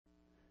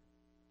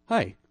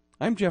Hi,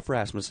 I'm Jeff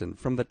Rasmussen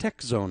from the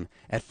Tech Zone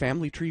at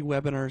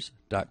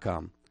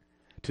FamilyTreeWebinars.com.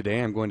 Today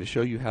I'm going to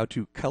show you how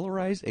to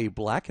colorize a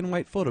black and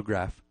white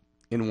photograph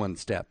in one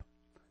step.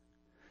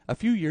 A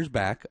few years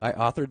back, I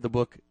authored the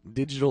book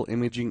Digital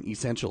Imaging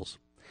Essentials.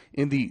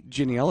 In the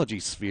genealogy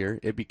sphere,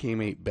 it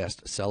became a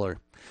bestseller.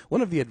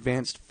 One of the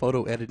advanced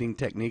photo editing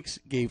techniques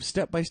gave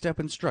step-by-step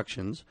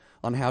instructions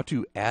on how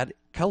to add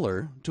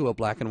color to a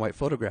black and white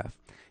photograph.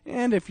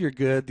 And if you're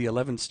good, the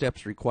 11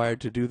 steps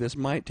required to do this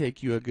might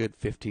take you a good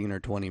 15 or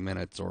 20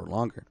 minutes or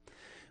longer.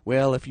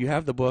 Well, if you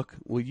have the book,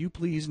 will you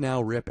please now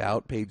rip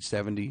out page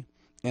 70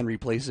 and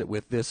replace it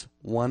with this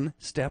one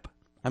step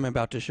I'm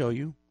about to show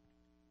you?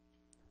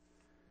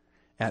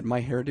 At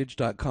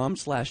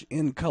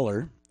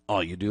myheritage.com/incolor,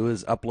 all you do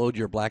is upload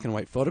your black and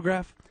white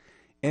photograph,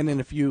 and in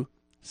a few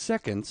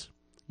seconds,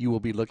 you will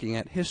be looking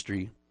at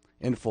history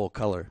in full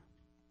color.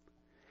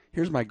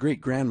 Here's my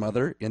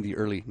great-grandmother in the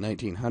early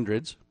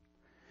 1900s.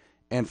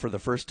 And for the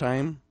first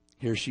time,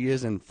 here she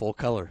is in full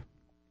color.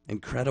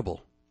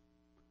 Incredible.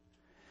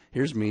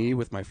 Here's me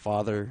with my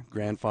father,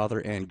 grandfather,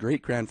 and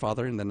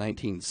great-grandfather in the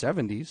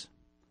 1970s.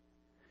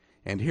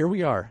 And here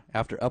we are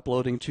after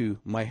uploading to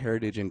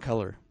MyHeritage in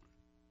color.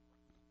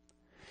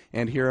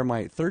 And here are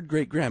my third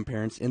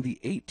great-grandparents in the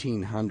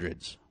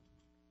 1800s.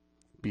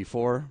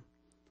 Before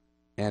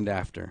and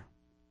after.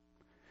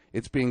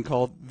 It's being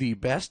called the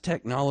best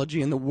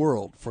technology in the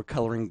world for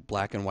coloring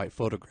black and white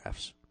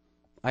photographs.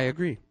 I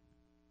agree.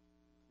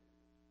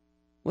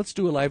 Let's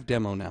do a live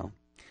demo now.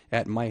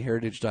 At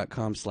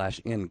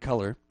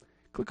myheritage.com/incolor,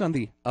 click on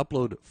the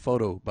Upload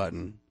Photo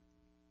button.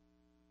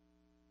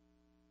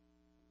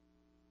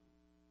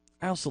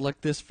 I'll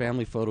select this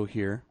family photo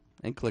here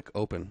and click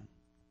Open.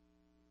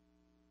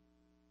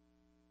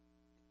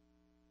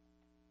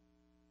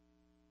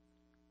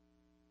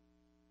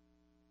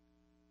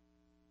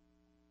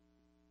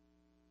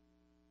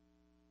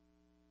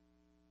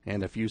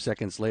 And a few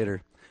seconds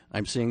later,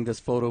 I'm seeing this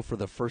photo for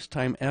the first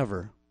time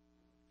ever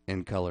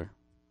in color.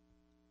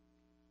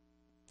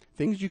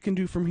 Things you can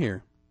do from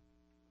here: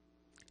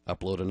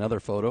 upload another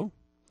photo,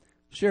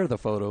 share the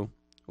photo,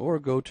 or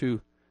go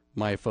to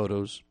My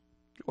Photos,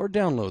 or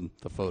download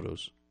the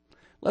photos.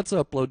 Let's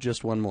upload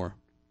just one more.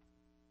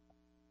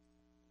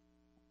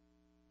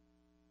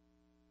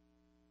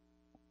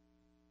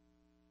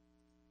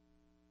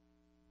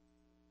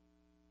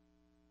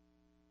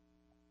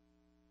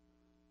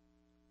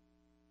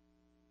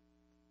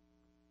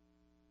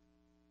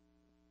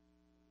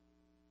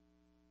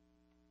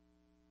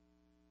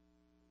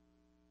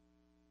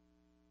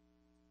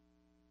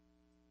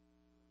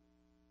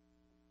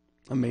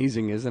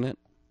 Amazing, isn't it?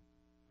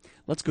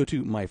 Let's go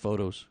to My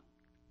Photos.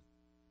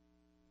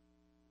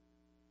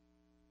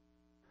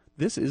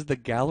 This is the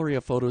gallery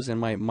of photos in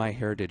my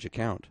MyHeritage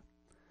account.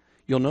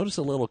 You'll notice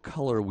a little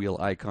color wheel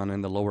icon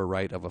in the lower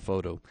right of a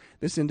photo.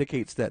 This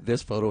indicates that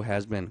this photo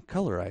has been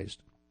colorized.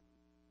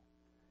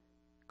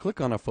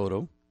 Click on a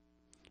photo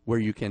where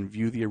you can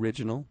view the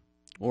original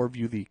or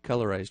view the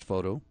colorized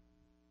photo.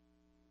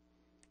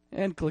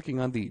 And clicking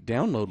on the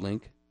download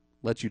link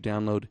lets you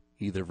download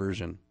either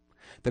version.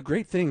 The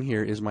great thing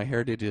here is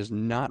MyHeritage is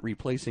not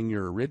replacing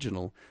your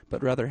original,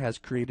 but rather has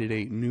created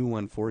a new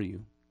one for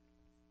you.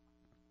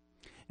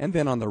 And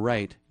then on the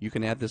right, you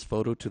can add this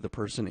photo to the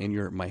person in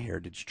your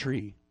MyHeritage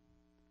tree.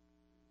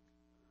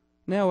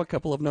 Now a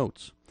couple of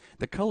notes.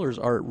 The colors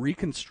are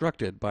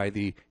reconstructed by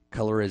the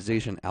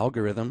colorization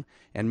algorithm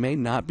and may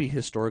not be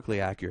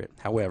historically accurate.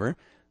 However,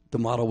 the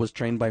model was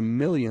trained by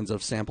millions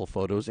of sample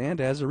photos,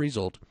 and as a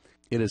result,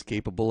 it is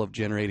capable of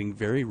generating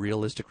very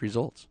realistic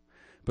results.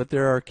 But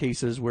there are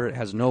cases where it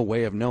has no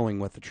way of knowing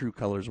what the true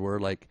colors were,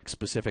 like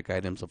specific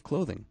items of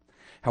clothing.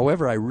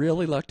 However, I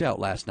really lucked out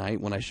last night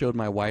when I showed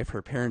my wife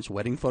her parents'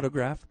 wedding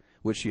photograph,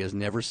 which she has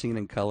never seen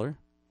in color.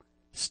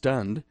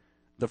 Stunned,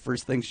 the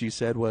first thing she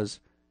said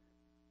was,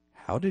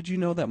 "How did you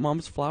know that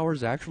Mom's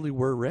flowers actually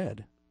were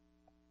red?"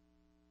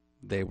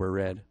 They were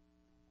red.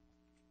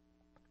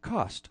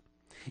 Cost.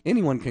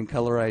 Anyone can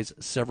colorize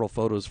several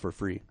photos for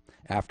free.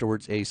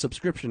 Afterwards, a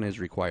subscription is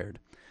required.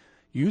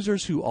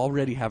 Users who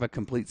already have a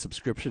complete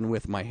subscription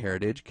with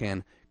MyHeritage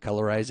can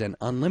colorize an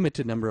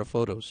unlimited number of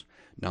photos.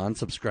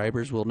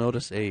 Non-subscribers will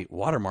notice a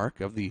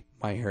watermark of the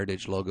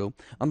MyHeritage logo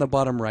on the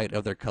bottom right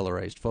of their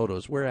colorized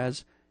photos,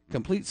 whereas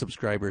complete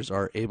subscribers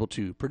are able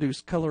to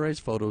produce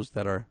colorized photos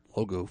that are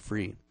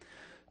logo-free.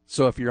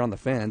 So if you're on the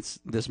fence,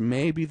 this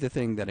may be the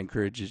thing that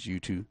encourages you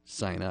to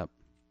sign up.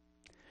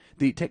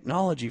 The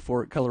technology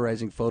for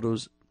colorizing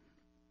photos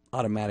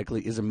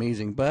automatically is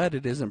amazing, but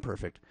it isn't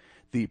perfect.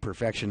 The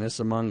perfectionists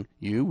among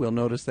you will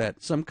notice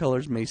that some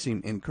colors may seem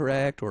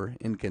incorrect or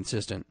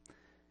inconsistent.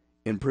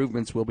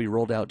 Improvements will be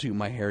rolled out to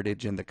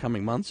MyHeritage in the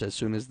coming months as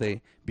soon as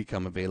they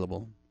become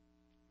available.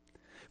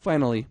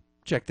 Finally,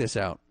 check this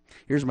out.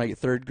 Here's my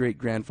third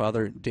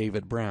great-grandfather,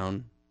 David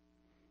Brown.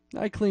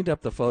 I cleaned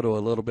up the photo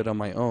a little bit on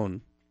my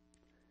own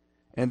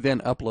and then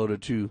uploaded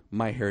to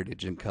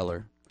MyHeritage in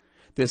color.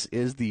 This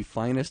is the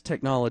finest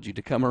technology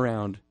to come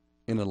around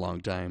in a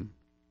long time.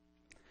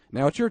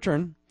 Now it's your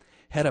turn.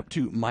 Head up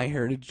to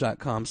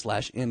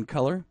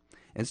myheritage.com/incolor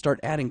and start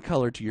adding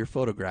color to your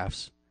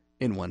photographs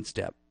in one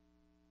step.